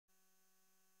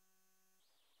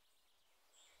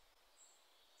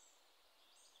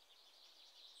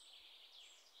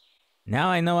Now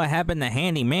I know what happened to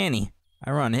Handy Manny.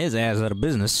 I run his ass out of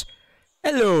business.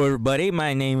 Hello everybody,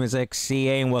 my name is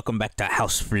XCA and welcome back to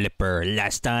House Flipper.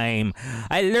 Last time,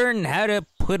 I learned how to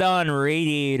put on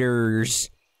radiators.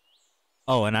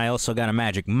 Oh, and I also got a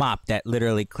magic mop that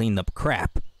literally cleaned up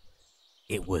crap.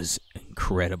 It was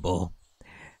incredible.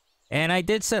 And I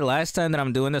did say last time that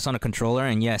I'm doing this on a controller,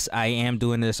 and yes, I am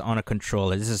doing this on a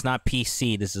controller. This is not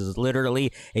PC, this is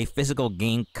literally a physical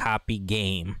game copy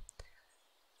game.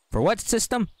 For what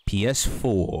system?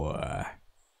 PS4.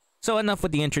 So enough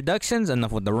with the introductions,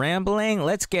 enough with the rambling,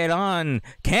 let's get on.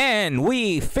 Can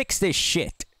we fix this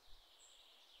shit?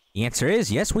 The answer is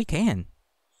yes, we can.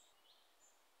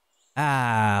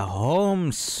 Ah,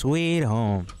 home sweet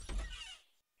home.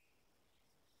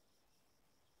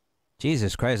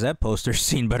 Jesus Christ, that poster's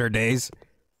seen better days.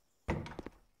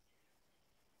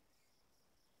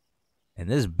 And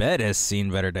this bed has seen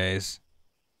better days.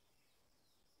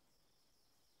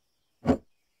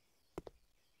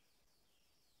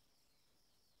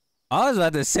 I was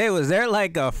about to say, was there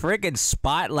like a freaking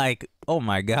spot like, oh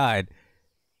my god.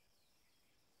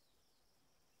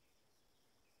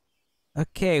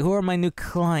 Okay, who are my new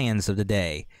clients of the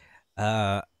day?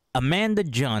 Amanda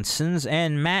Johnsons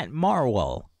and Matt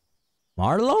Marwell.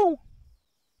 Marlowe?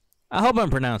 I hope I'm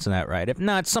pronouncing that right. If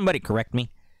not, somebody correct me.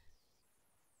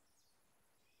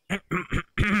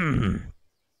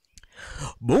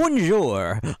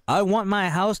 Bonjour. I want my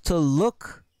house to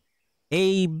look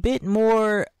a bit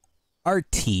more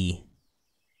arty.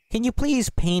 Can you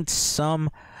please paint some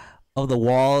of the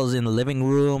walls in the living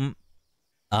room?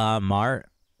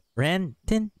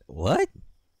 Renton? What?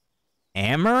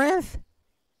 Amaranth?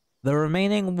 The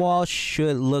remaining walls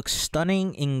should look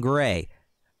stunning in gray.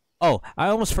 Oh, I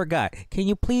almost forgot. Can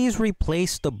you please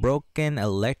replace the broken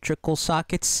electrical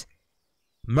sockets?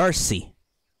 Mercy.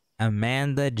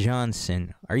 Amanda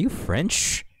Johnson. Are you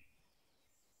French?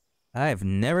 I've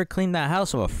never cleaned the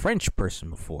house of a French person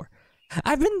before.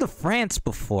 I've been to France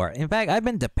before. In fact, I've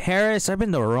been to Paris. I've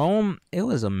been to Rome. It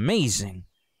was amazing.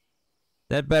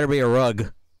 That better be a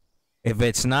rug. If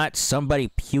it's not, somebody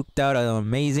puked out an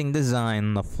amazing design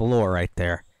on the floor right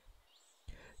there.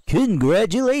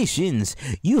 Congratulations!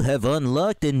 You have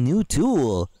unlocked a new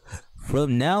tool.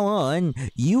 From now on,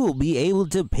 you will be able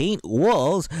to paint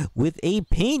walls with a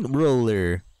paint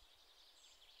roller.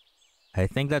 I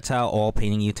think that's how all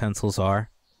painting utensils are.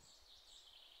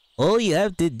 All you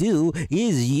have to do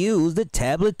is use the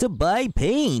tablet to buy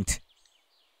paint.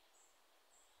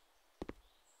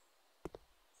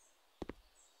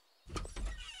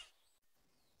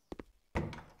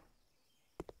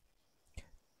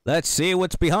 Let's see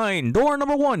what's behind door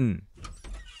number 1.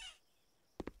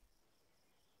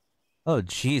 Oh,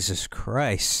 Jesus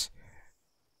Christ.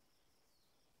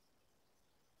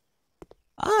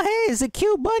 Oh, hey, it's a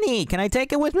cute bunny. Can I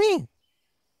take it with me?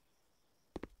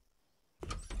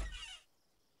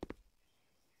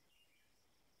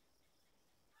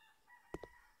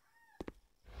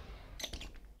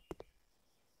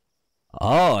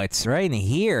 Oh, it's right in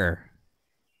here.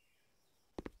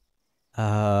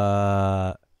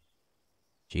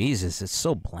 Jesus, it's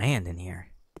so bland in here.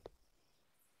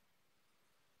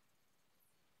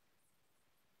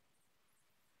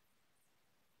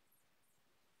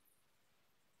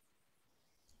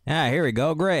 Ah, here we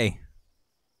go, gray.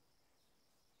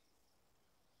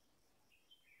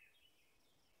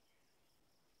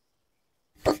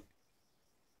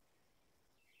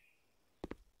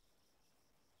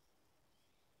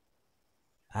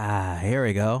 Ah, here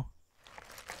we go.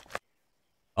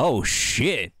 Oh,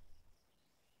 shit.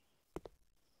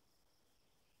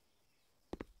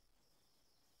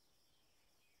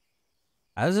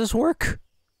 How does this work?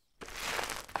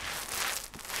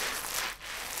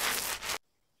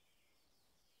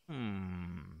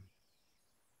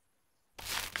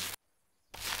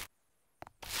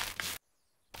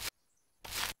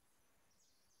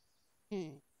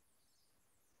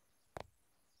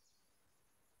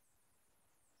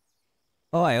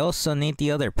 Oh, I also need the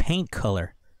other paint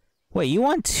color. Wait, you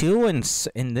want 2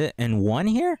 in 1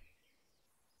 here?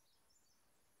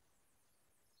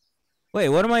 Wait,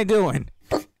 what am I doing?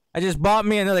 I just bought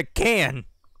me another can.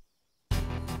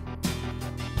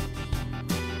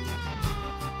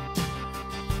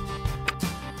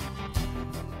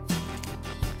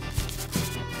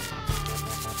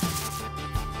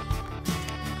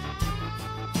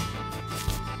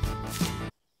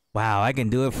 Wow, I can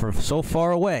do it from so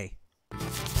far away.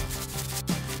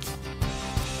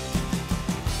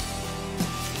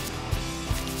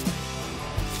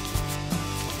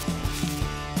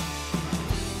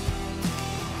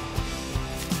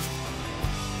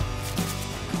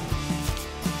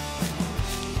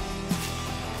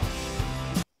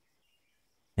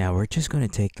 Now we're just gonna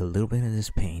take a little bit of this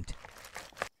paint,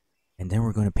 and then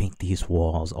we're gonna paint these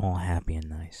walls all happy and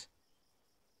nice.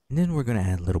 And then we're gonna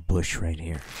add a little bush right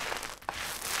here.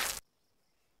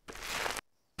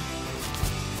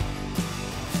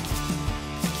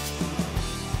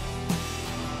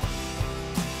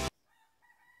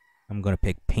 I'm gonna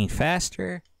pick paint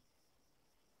faster.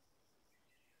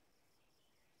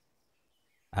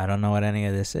 I don't know what any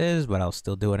of this is, but I'll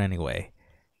still do it anyway.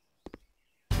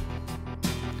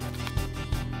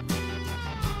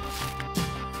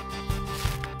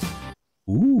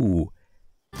 Ooh.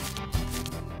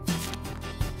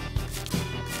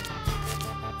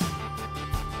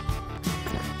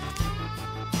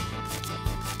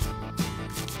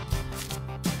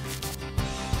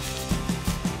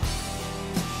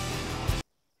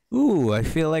 Ooh, I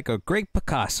feel like a great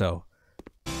Picasso.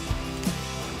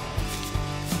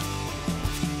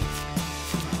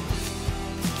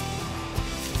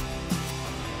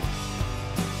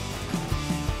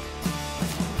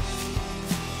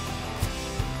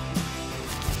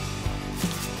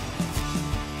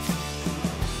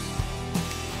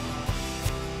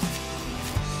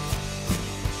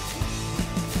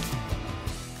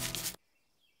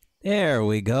 There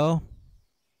we go.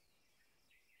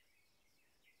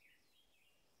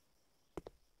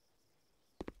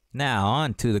 Now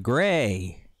on to the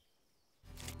gray.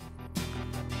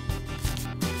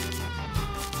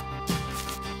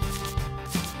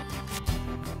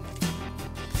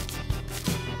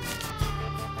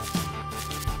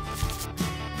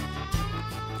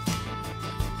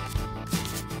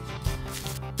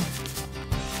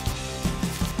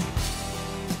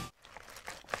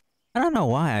 I don't know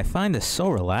why, I find this so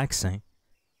relaxing.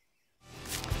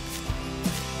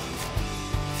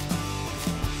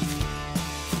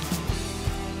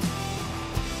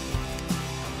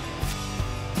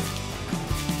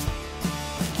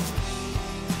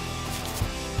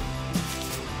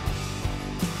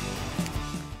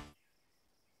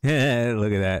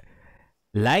 Look at that.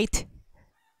 Light,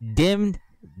 dimmed,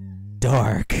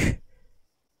 dark.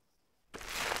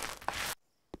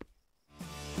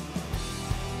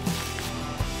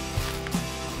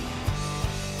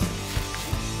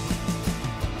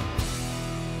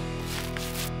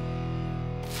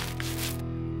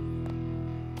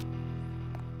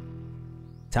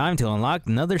 Time to unlock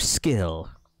another skill.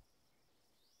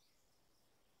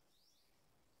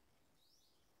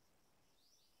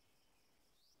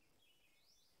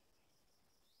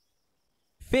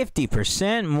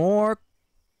 $50% more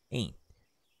paint.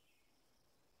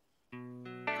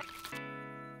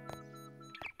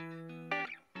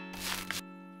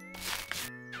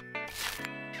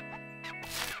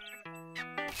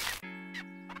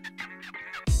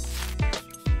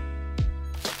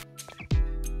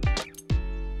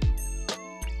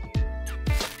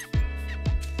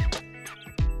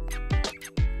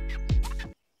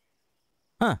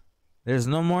 Huh. There's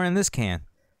no more in this can.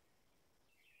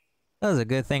 That was a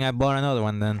good thing I bought another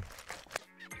one then.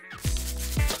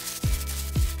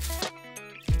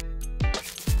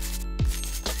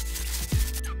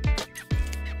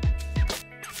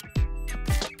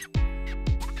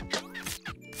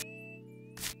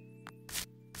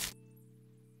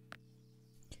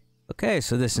 Okay,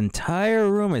 so this entire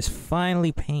room is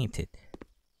finally painted.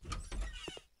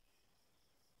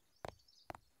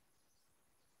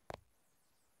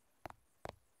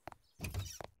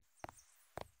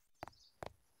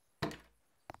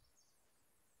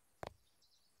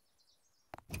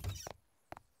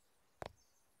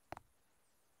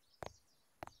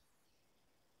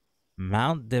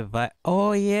 Mount device.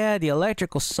 Oh yeah, the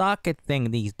electrical socket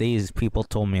thing these days people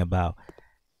told me about.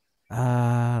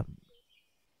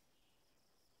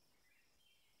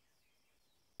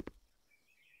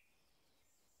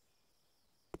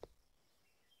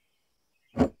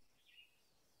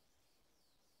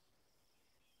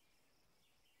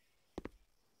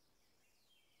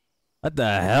 What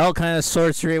the hell kind of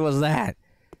sorcery was that?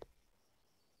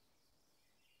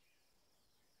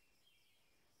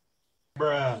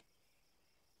 Bruh.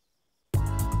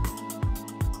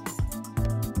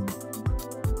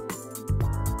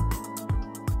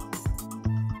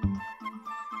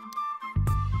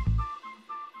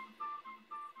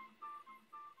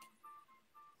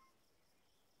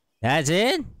 That's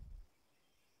it?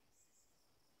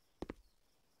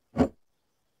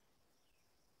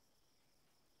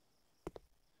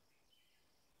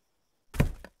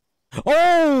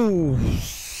 Oh!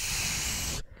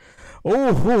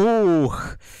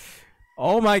 Oh!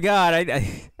 Oh my God!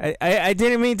 I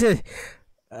didn't mean to.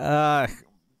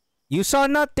 You saw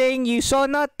nothing. You saw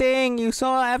nothing. You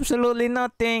saw absolutely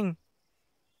nothing.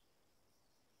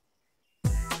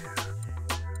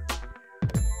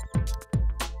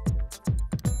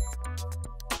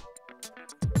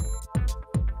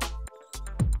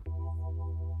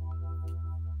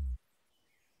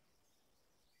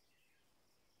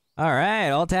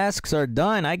 Alright, all tasks are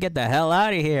done. I get the hell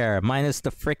out of here. Minus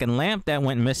the frickin' lamp that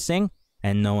went missing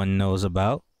and no one knows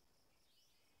about.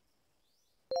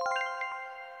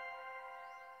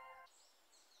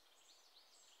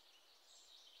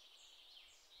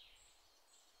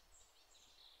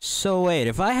 So wait,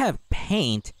 if I have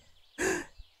paint,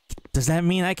 does that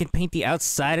mean I can paint the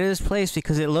outside of this place?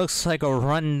 Because it looks like a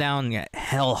rundown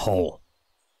hellhole.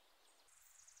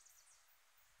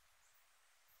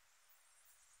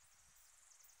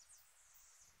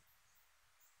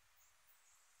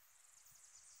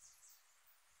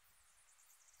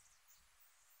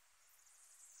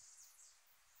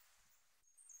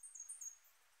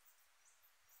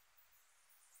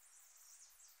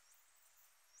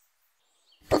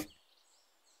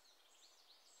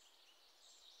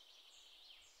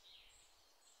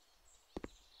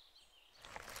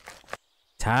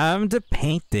 Time to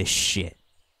paint this shit.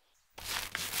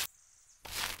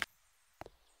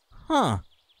 Huh.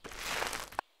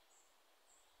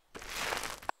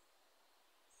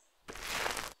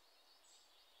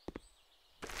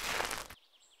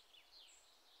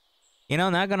 You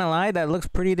know, not gonna lie, that looks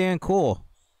pretty damn cool.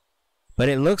 But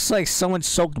it looks like someone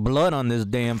soaked blood on this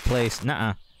damn place.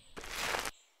 Nuh-uh.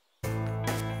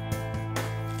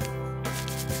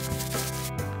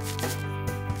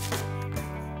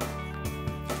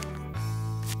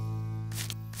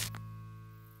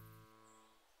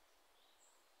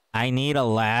 I need a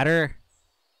ladder?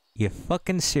 You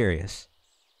fucking serious?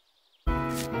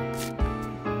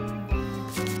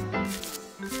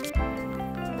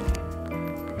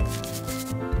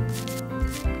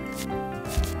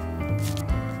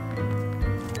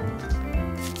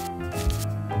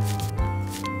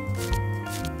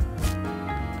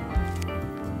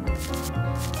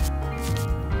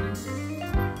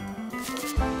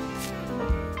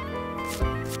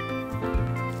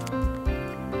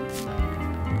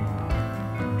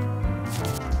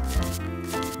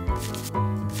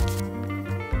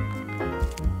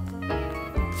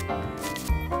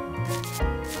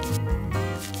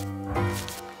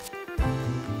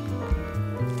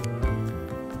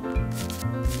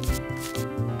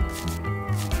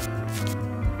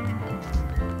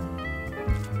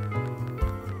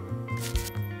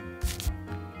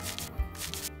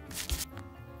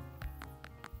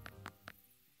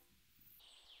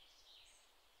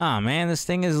 Aw, man, this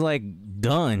thing is like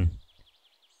done.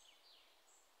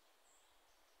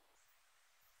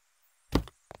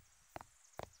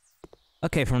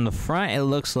 Okay, from the front it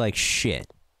looks like shit.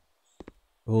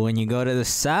 But when you go to the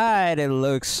side, it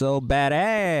looks so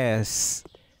badass.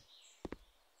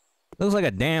 Looks like a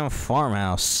damn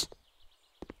farmhouse.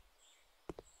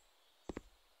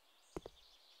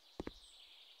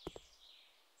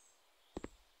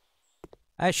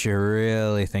 I should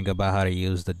really think about how to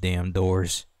use the damn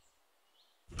doors.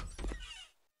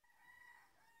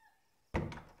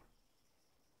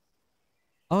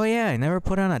 Oh yeah, I never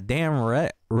put on a damn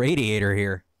radiator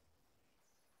here.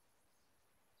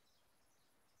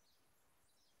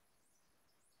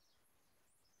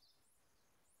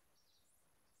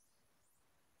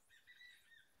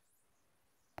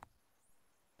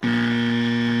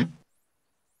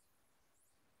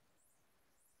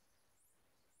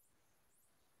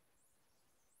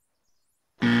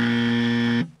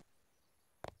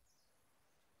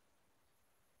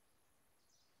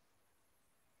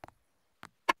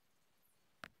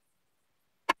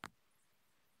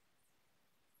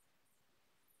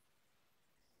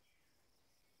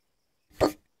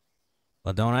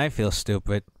 Well, don't I feel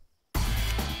stupid?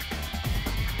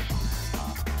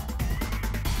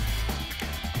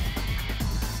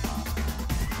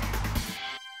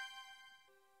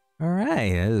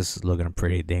 Alright, this is looking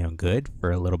pretty damn good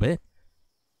for a little bit.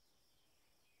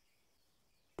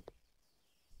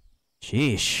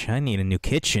 Sheesh, I need a new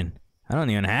kitchen. I don't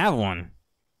even have one.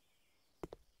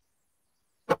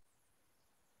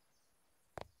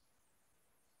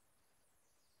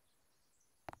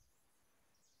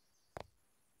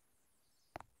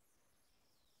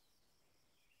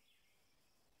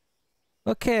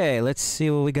 Okay, let's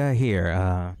see what we got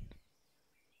here.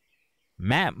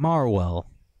 Matt Marwell.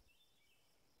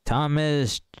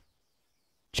 Thomas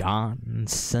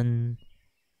Johnson.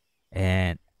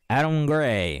 And Adam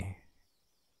Gray.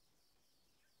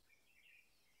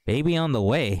 Baby on the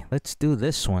way. Let's do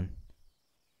this one.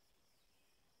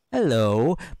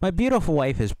 Hello, my beautiful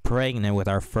wife is pregnant with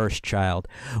our first child.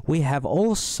 We have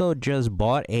also just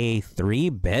bought a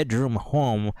 3-bedroom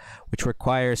home which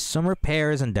requires some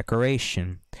repairs and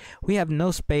decoration. We have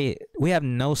no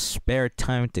spare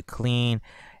time to clean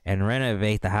and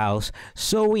renovate the house,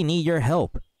 so we need your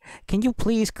help. Can you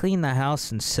please clean the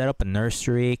house and set up a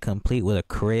nursery, complete with a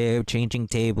crib, changing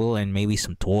table, and maybe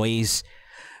some toys?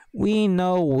 We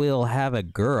know we'll have a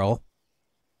girl.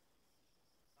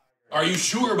 Are you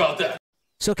sure about that?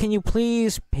 So can you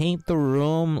please paint the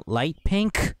room light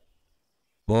pink?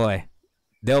 Boy,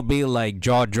 they'll be like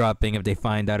jaw-dropping if they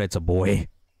find out it's a boy.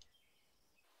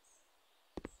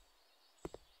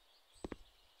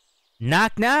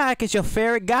 Knock knock, it's your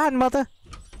fairy godmother.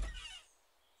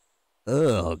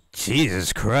 Oh,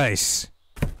 Jesus Christ.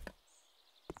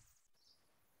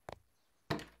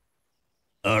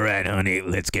 Alright, honey,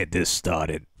 let's get this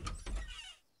started.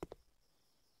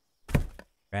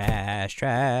 Trash,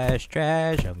 trash,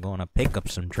 trash. I'm gonna pick up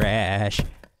some trash.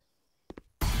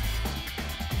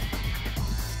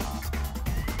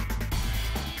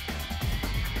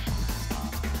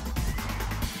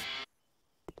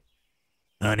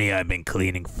 Honey, I've been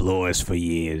cleaning floors for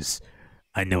years.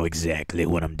 I know exactly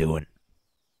what I'm doing.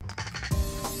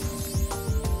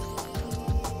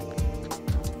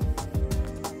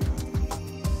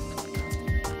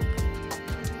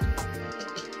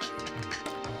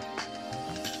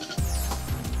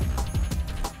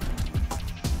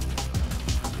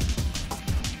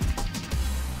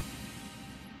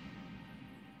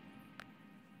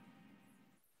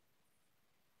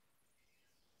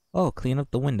 Oh, clean up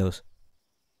the windows.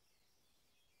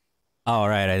 All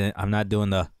right, I'm not doing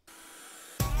the...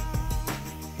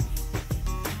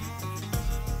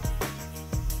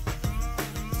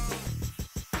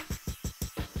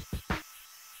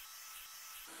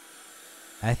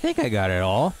 I think I got it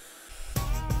all.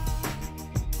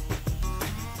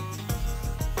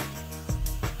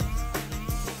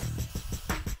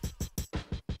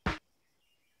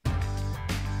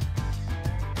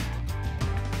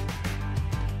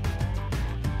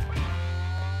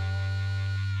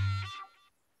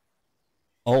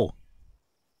 Oh.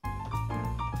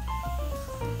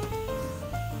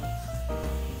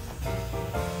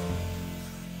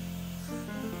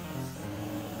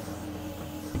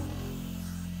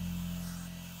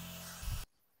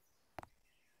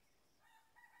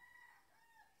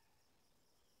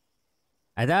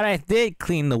 I thought I did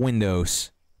clean the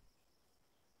windows.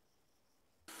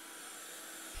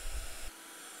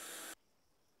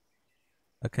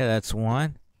 Okay, that's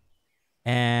one.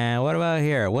 And what about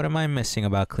here? What am I missing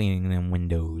about cleaning them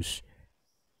windows?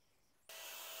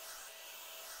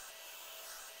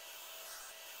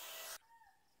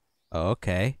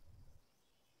 Okay.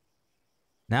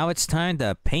 Now it's time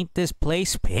to paint this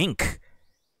place pink.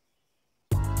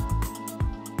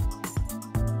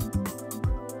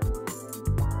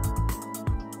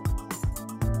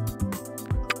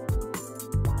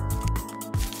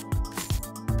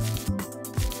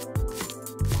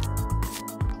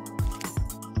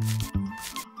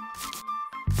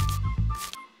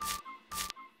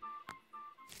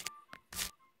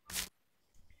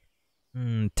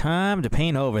 Time to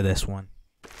paint over this one.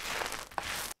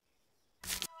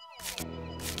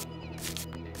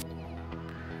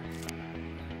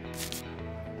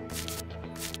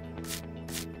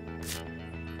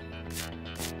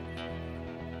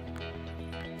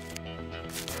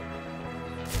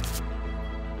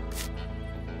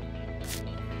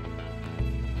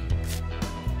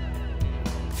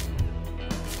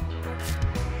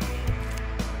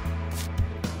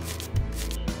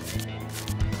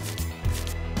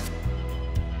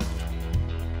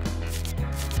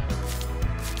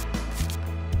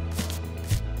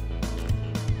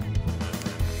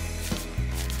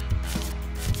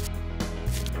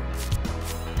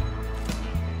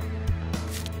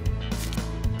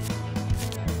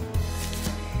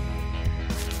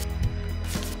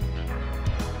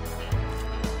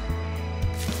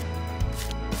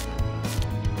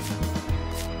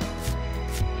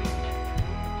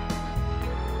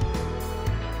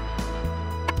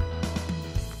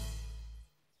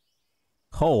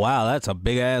 Oh wow, that's a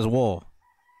big ass wall.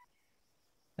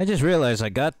 I just realized I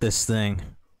got this thing.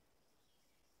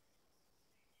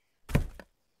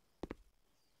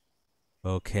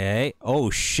 Okay. Oh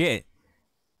shit.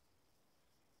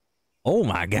 Oh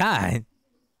my god.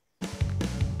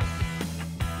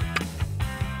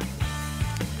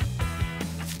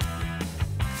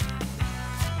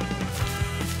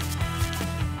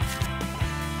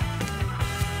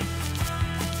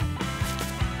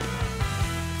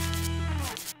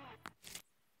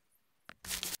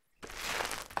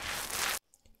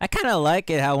 I kind of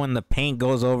like it how when the paint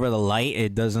goes over the light,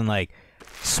 it doesn't like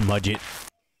smudge it.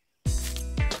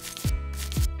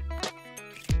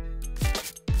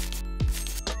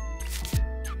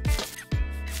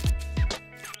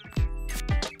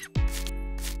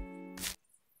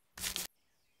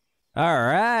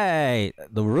 Alright.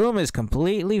 The room is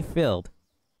completely filled.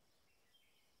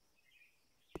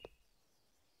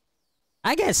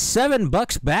 I get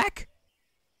 $7 back?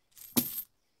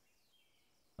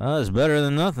 Oh, that's better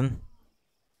than nothing.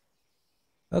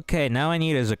 Okay, now I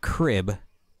need is a crib.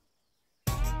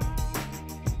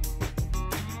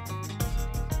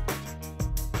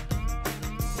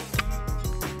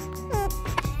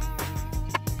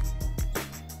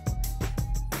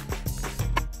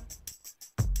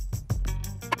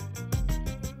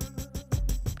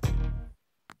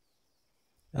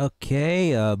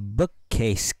 Okay, a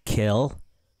bookcase kill.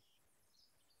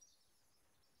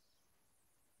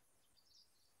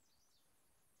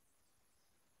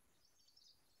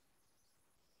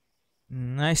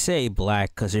 I say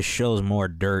black because it shows more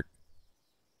dirt.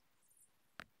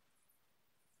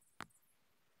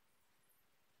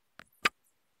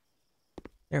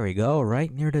 There we go,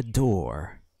 right near the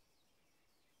door.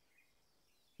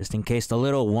 Just in case the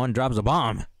little one drops a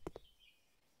bomb.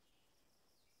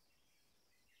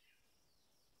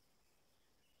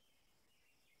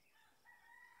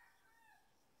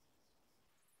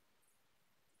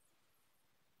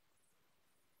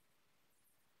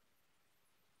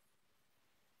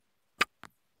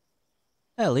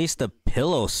 At least the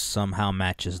pillow somehow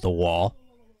matches the wall.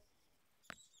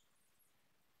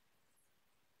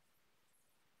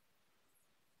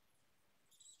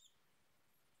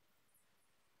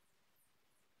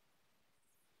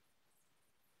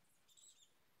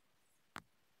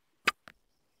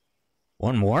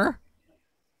 One more?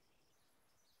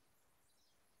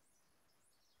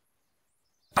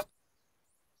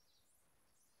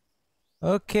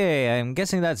 Okay, I'm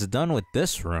guessing that's done with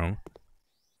this room.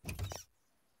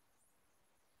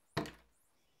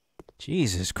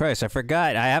 Jesus Christ, I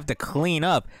forgot. I have to clean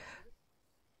up.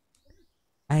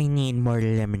 I need more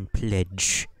lemon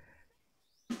pledge.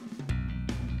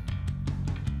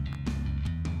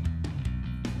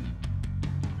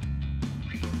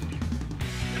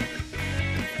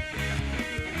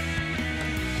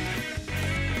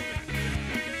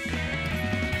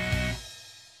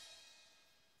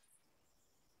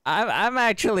 I'm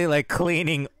actually like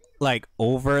cleaning like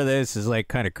over this is like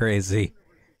kind of crazy.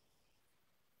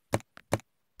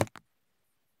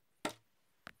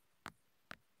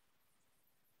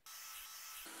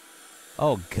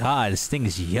 Oh god, this thing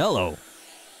is yellow.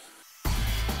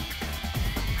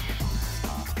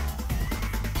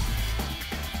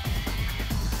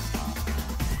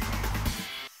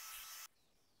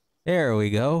 There we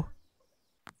go.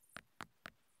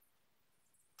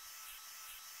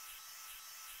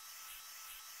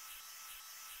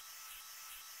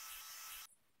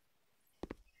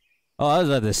 Oh, I was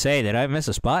about to say, did I miss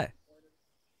a spot?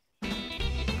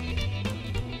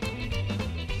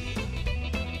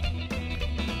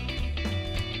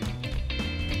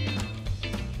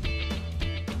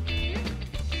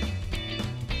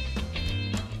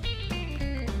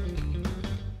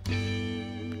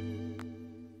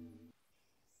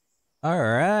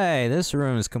 Alright, this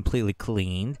room is completely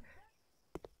cleaned.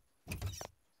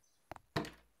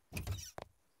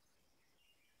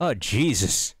 Oh,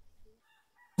 Jesus.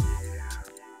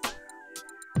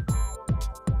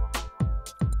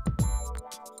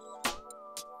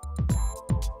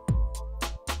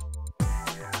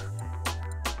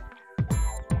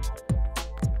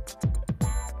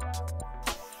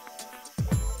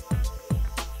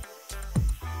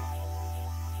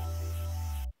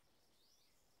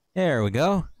 There we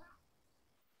go.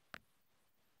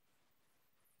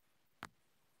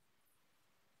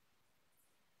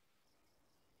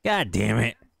 God damn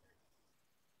it.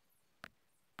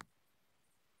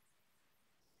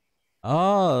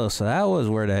 Oh, so that was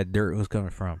where that dirt was coming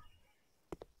from.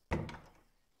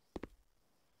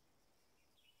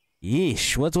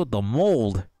 Yeesh, what's with the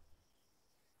mold?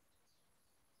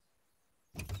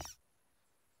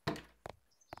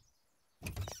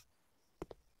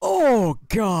 Oh,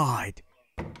 God.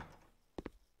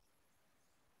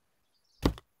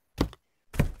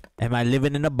 Am I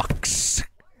living in a box?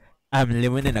 I'm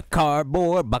living in a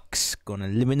cardboard box. Gonna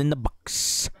living in the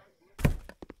box.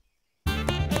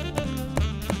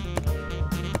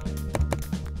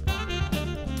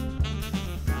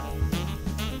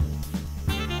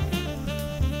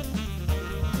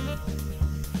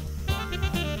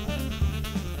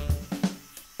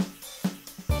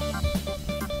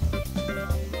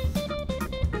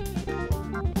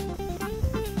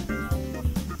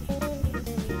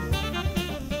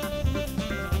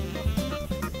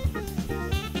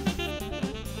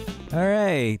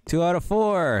 Alright, 2 out of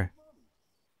 4.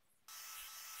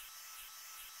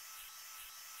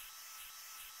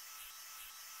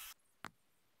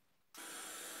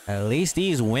 At least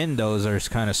these windows are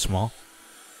kind of small.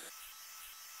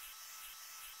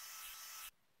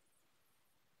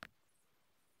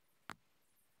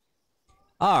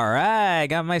 Alright,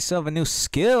 got myself a new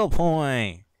skill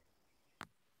point.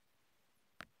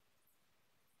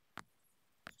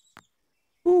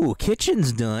 Ooh,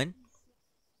 kitchen's done.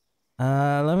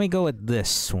 Let me go with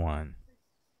this one.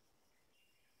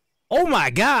 Oh my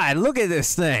god, look at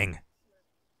this thing!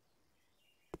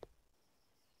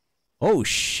 Oh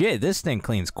shit, this thing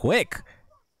cleans quick.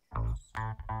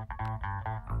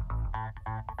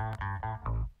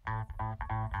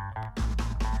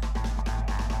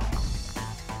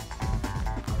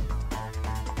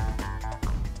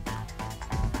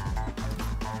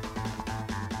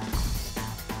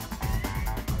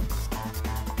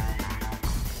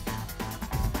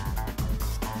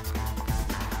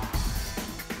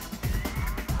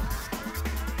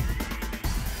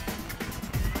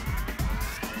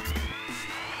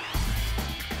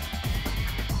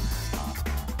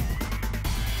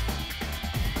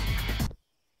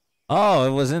 Oh, it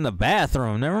was in the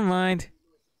bathroom. Never mind.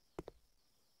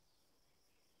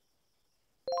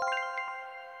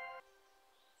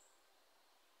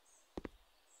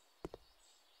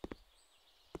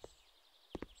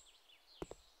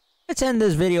 Let's end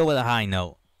this video with a high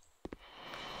note.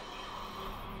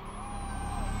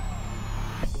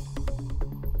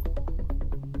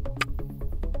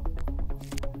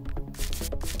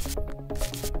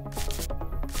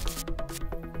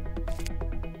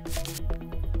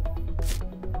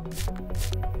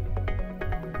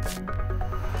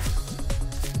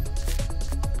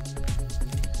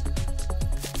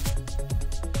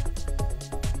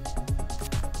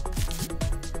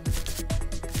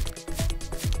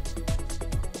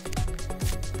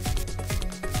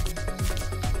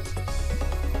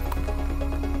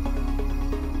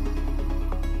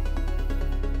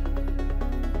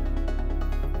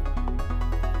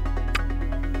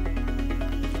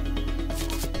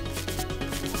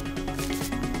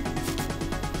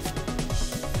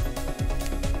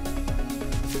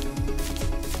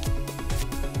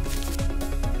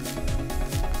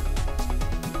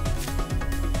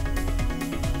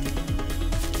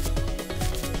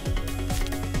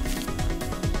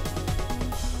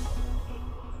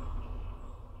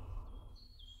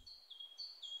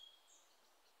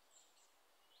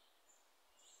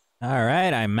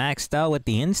 Alright, I maxed out with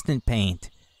the instant paint.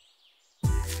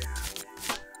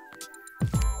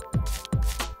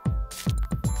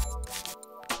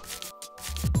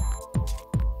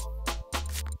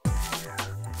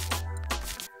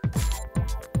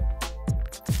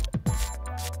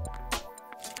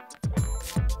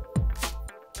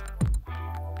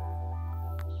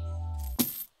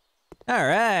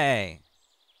 Alright.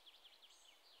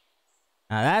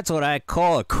 Now that's what I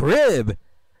call a crib.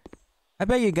 I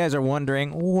bet you guys are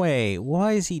wondering, wait,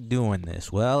 why is he doing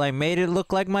this? Well, I made it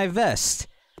look like my vest.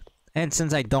 And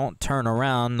since I don't turn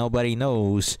around, nobody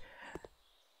knows.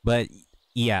 But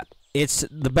yeah,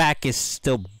 the back is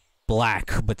still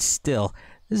black, but still,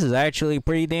 this is actually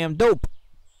pretty damn dope.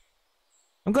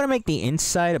 I'm gonna make the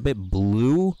inside a bit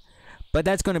blue, but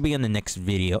that's gonna be in the next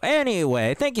video.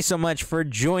 Anyway, thank you so much for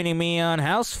joining me on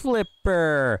House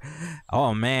Flipper.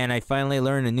 Oh man, I finally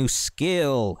learned a new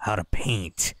skill, how to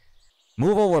paint.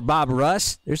 Move over, Bob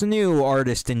Russ. There's a new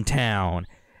artist in town,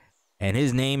 and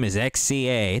his name is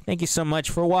XCA. Thank you so much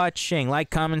for watching.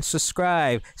 Like, comment,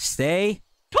 subscribe. Stay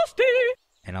toasty,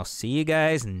 and I'll see you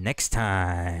guys next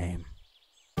time.